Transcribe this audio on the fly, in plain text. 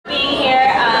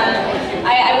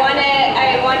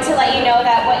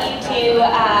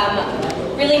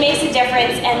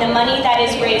money that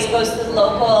is raised goes to the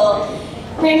local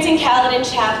Brampton Caledon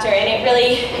chapter, and it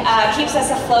really keeps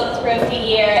us afloat throughout the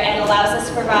year and allows us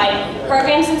to provide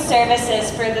programs and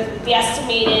services for the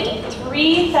estimated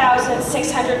 3,600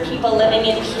 people living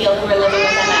in Peel who are living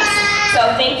with MS.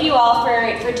 So thank you all for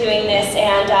doing this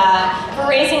and for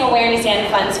raising awareness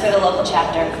and funds for the local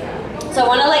chapter. So I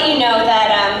want to let you know that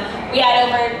we had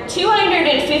over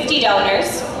 250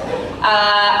 donors,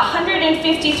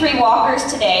 153 walkers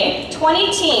today,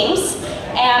 20 teams,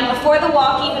 and before the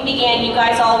walk even began, you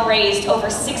guys all raised over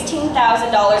 $16,000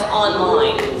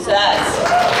 online. So that's a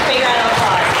big round of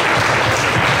applause.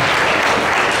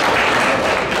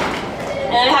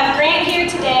 And I have Grant here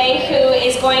today who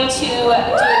is going to do a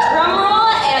drum roll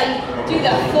and do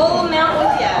the full amount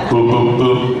with you. Boop, boop,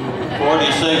 boop.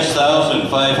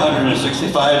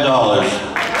 $46,565.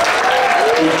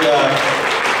 Good job.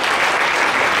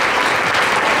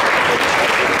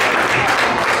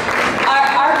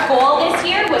 Our goal this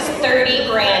year was 30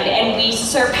 grand, and we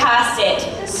surpassed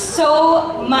it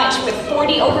so much with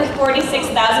over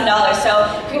 $46,000. So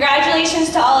congratulations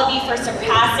to all of you for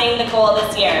surpassing the goal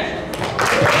this year.